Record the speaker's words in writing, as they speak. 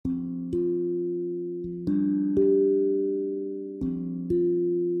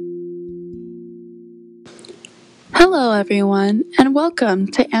Hello, everyone, and welcome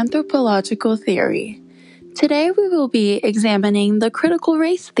to Anthropological Theory. Today we will be examining the critical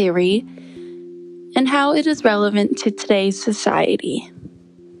race theory and how it is relevant to today's society.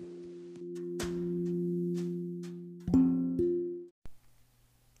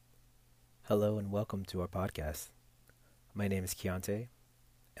 Hello and welcome to our podcast. My name is Keontae,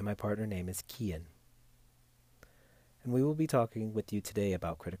 and my partner name is Kian. And we will be talking with you today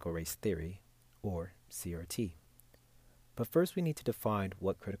about critical race theory, or CRT. But first we need to define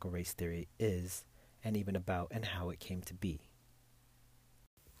what critical race theory is, and even about and how it came to be.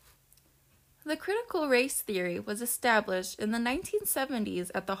 The critical race theory was established in the 1970s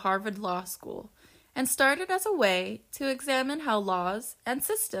at the Harvard Law School and started as a way to examine how laws and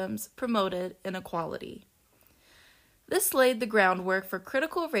systems promoted inequality. This laid the groundwork for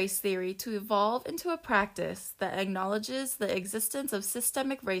critical race theory to evolve into a practice that acknowledges the existence of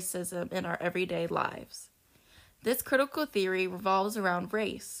systemic racism in our everyday lives. This critical theory revolves around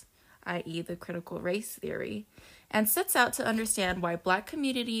race, i.e. the critical race theory, and sets out to understand why Black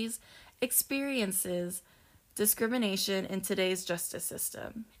communities experiences discrimination in today's justice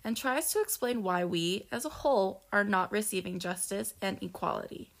system, and tries to explain why we, as a whole, are not receiving justice and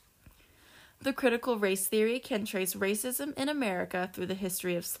equality. The critical race theory can trace racism in America through the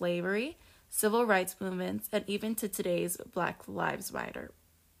history of slavery, civil rights movements, and even to today's Black Lives Matter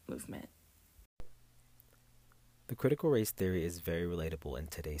movement. The critical race theory is very relatable in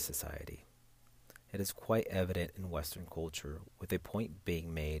today's society. It is quite evident in Western culture, with a point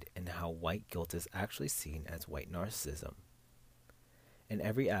being made in how white guilt is actually seen as white narcissism. In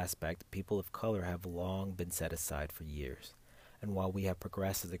every aspect, people of color have long been set aside for years, and while we have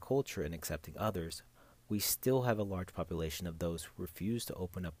progressed as a culture in accepting others, we still have a large population of those who refuse to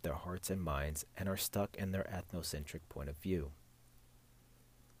open up their hearts and minds and are stuck in their ethnocentric point of view.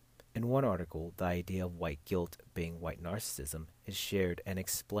 In one article, the idea of white guilt being white narcissism is shared and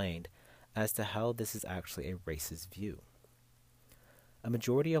explained as to how this is actually a racist view. A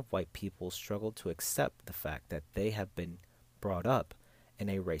majority of white people struggle to accept the fact that they have been brought up in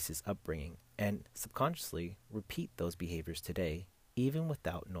a racist upbringing and subconsciously repeat those behaviors today, even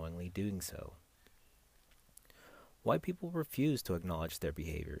without knowingly doing so. White people refuse to acknowledge their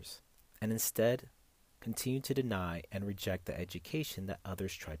behaviors and instead continue to deny and reject the education that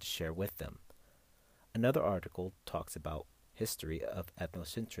others try to share with them. Another article talks about history of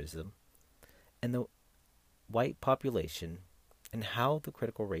ethnocentrism and the white population and how the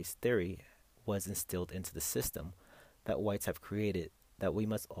critical race theory was instilled into the system that whites have created that we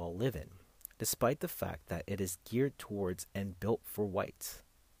must all live in, despite the fact that it is geared towards and built for whites.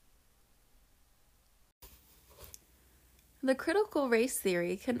 The critical race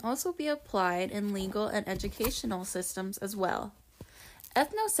theory can also be applied in legal and educational systems as well.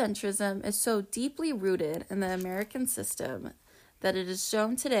 Ethnocentrism is so deeply rooted in the American system that it is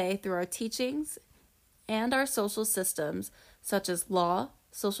shown today through our teachings and our social systems such as law,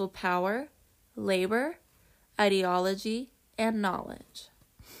 social power, labor, ideology, and knowledge.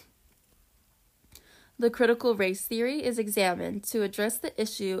 The critical race theory is examined to address the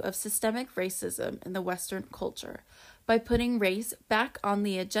issue of systemic racism in the Western culture by putting race back on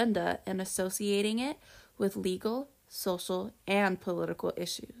the agenda and associating it with legal, social, and political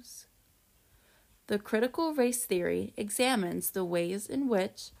issues. The critical race theory examines the ways in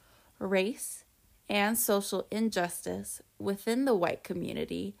which race and social injustice within the white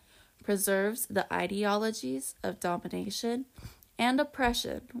community preserves the ideologies of domination and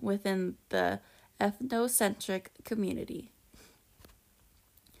oppression within the ethnocentric community.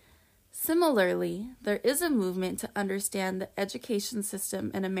 Similarly, there is a movement to understand the education system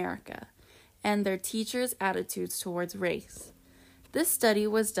in America and their teachers' attitudes towards race. This study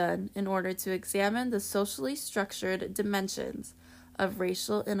was done in order to examine the socially structured dimensions of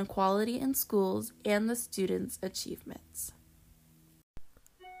racial inequality in schools and the students' achievements.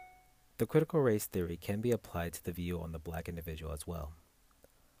 The critical race theory can be applied to the view on the Black individual as well.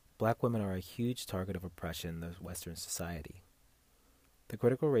 Black women are a huge target of oppression in the Western society. The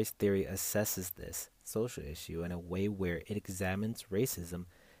critical race theory assesses this social issue in a way where it examines racism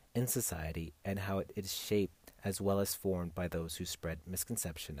in society and how it is shaped as well as formed by those who spread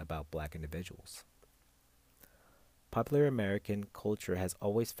misconception about Black individuals. Popular American culture has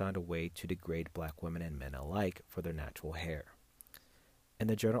always found a way to degrade Black women and men alike for their natural hair. In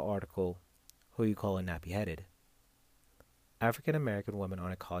the journal article, Who You Callin' Nappy-Headed?, African American women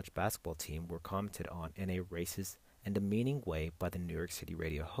on a college basketball team were commented on in a racist and demeaning way by the New York City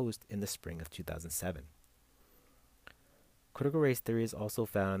radio host in the spring of 2007. Critical race theory is also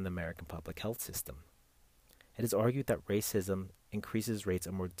found in the American public health system. It is argued that racism increases rates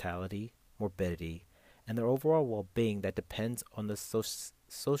of mortality, morbidity, and their overall well-being that depends on the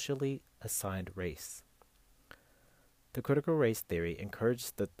socially assigned race. The critical race theory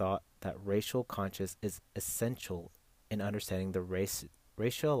encourages the thought that racial conscience is essential in understanding the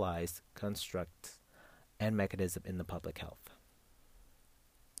racialized constructs and mechanism in the public health.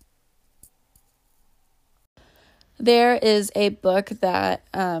 There is a book that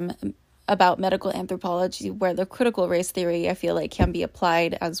about medical anthropology where the critical race theory, I feel like, can be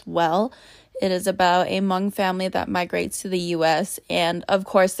applied as well. It is about a Hmong family that migrates to the U.S. And of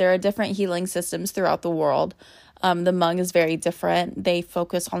course, there are different healing systems throughout the world. The Hmong is very different. They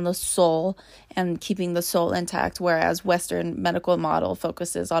focus on the soul and keeping the soul intact, whereas Western medical model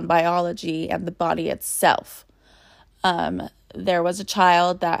focuses on biology and the body itself. There was a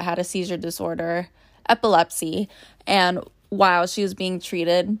child that had a seizure disorder, epilepsy, and while she was being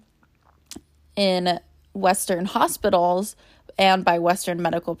treated in Western hospitals and by Western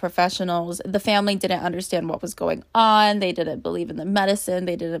medical professionals, the family didn't understand what was going on. They didn't believe in the medicine.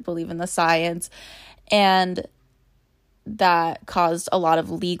 They didn't believe in the science. And that caused a lot of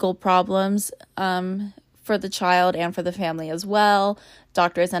legal problems for the child and for the family as well.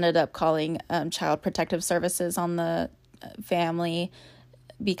 Doctors ended up calling Child Protective Services on the family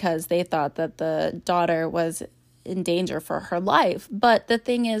because they thought that the daughter was in danger for her life. But the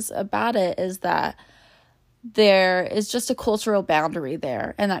thing is about it is that there is just a cultural boundary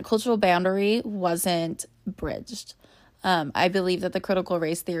there, and that cultural boundary wasn't bridged. I believe that the critical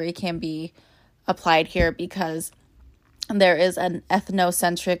race theory can be applied here because there is an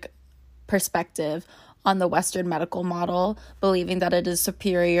ethnocentric perspective on the Western medical model, believing that it is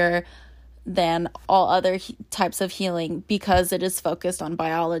superior than all other types of healing because it is focused on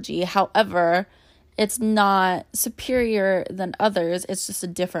biology. However, it's not superior than others. It's just a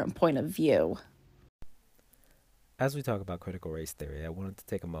different point of view. As we talk about critical race theory, I wanted to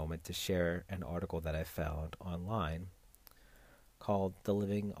take a moment to share an article that I found online called The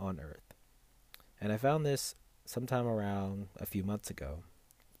Living on Earth. And I found this sometime around a few months ago,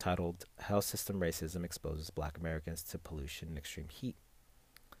 titled Health System Racism Exposes Black Americans to Pollution and Extreme Heat.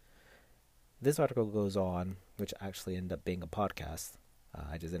 This article goes on, which actually ended up being a podcast.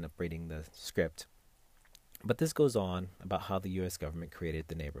 I just ended up reading the script. But this goes on about how the U.S. government created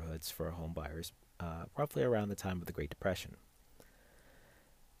the neighborhoods for home buyers roughly around the time of the Great Depression.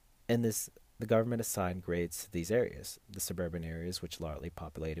 In this, the government assigned grades to these areas. The suburban areas, which largely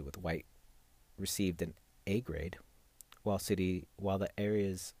populated with white, received an A grade, while the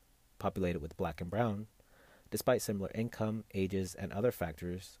areas populated with black and brown, despite similar income, ages, and other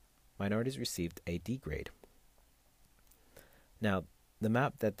factors, minorities received a D grade. Now, the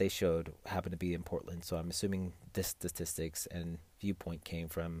map that they showed happened to be in Portland, so I'm assuming this statistics and viewpoint came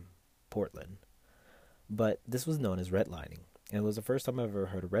from Portland. But this was known as redlining, and it was the first time I ever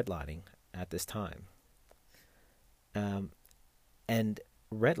heard of redlining at this time. And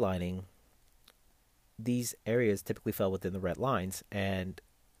redlining, these areas typically fell within the red lines, and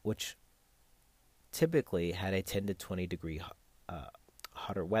which typically had a 10 to 20 degree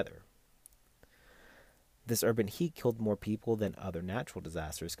hotter weather. This urban heat killed more people than other natural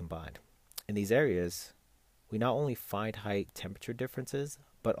disasters combined. In these areas, we not only find high temperature differences,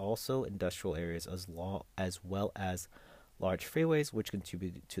 but also industrial areas as well as large freeways, which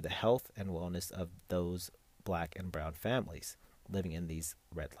contribute to the health and wellness of those black and brown families living in these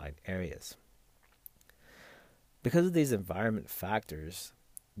red-line areas. Because of these environment factors,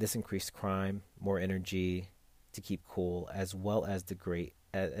 this increased crime, more energy to keep cool, as well as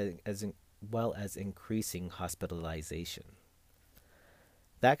increasing hospitalization.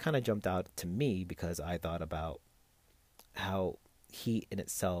 That kind of jumped out to me because I thought about how heat in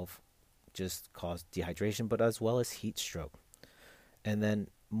itself just caused dehydration, but as well as heat stroke. And then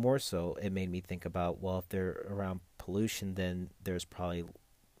more so, it made me think about, well, if they're around pollution, then there's probably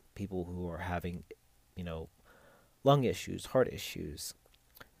people who are having, lung issues, heart issues.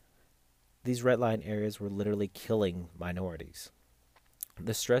 These red line areas were literally killing minorities.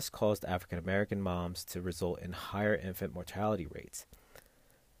 The stress caused African American moms to result in higher infant mortality rates.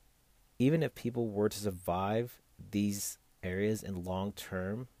 Even if people were to survive these areas in long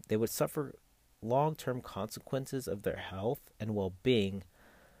term, they would suffer long-term consequences of their health and well-being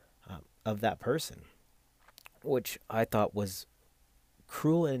of that person, which I thought was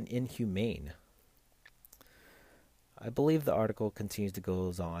cruel and inhumane. I believe the article continues to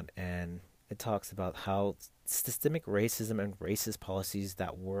go on, and it talks about how systemic racism and racist policies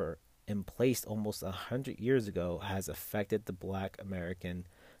that were in place almost 100 years ago has affected the Black American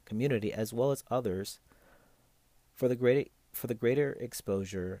community as well as others for the greater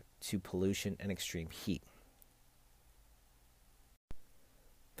exposure to pollution and extreme heat.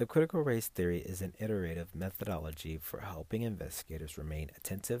 The critical race theory is an iterative methodology for helping investigators remain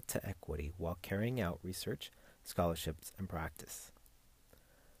attentive to equity while carrying out research, scholarships, and practice.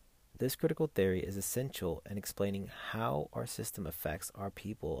 This critical theory is essential in explaining how our system affects our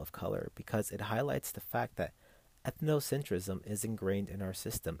people of color because it highlights the fact that ethnocentrism is ingrained in our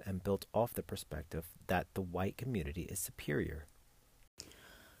system and built off the perspective that the white community is superior.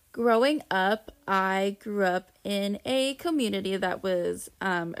 Growing up, I grew up in a community that was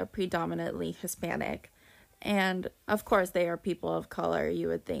a predominantly Hispanic. And of course, they are people of color. You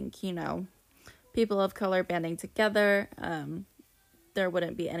would think, people of color banding together, there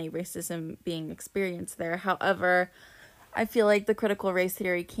wouldn't be any racism being experienced there. However, I feel like the critical race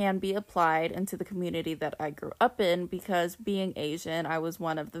theory can be applied into the community that I grew up in because being Asian, I was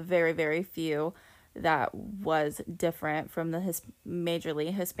one of the very, very few that was different from the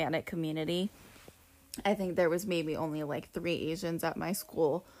majorly Hispanic community. I think there was maybe only like 3 Asians at my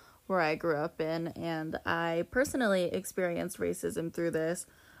school where I grew up in, and I personally experienced racism through this.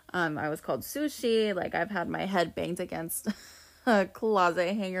 I was called sushi, like I've had my head banged against a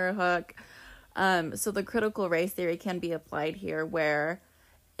closet hanger hook. So the critical race theory can be applied here where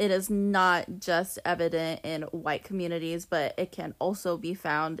it is not just evident in white communities, but it can also be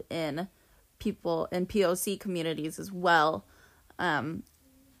found in people in POC communities as well.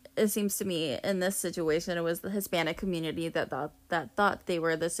 It seems to me in this situation, it was the Hispanic community that thought they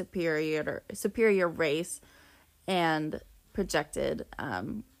were the superior race and projected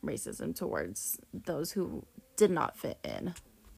racism towards those who did not fit in.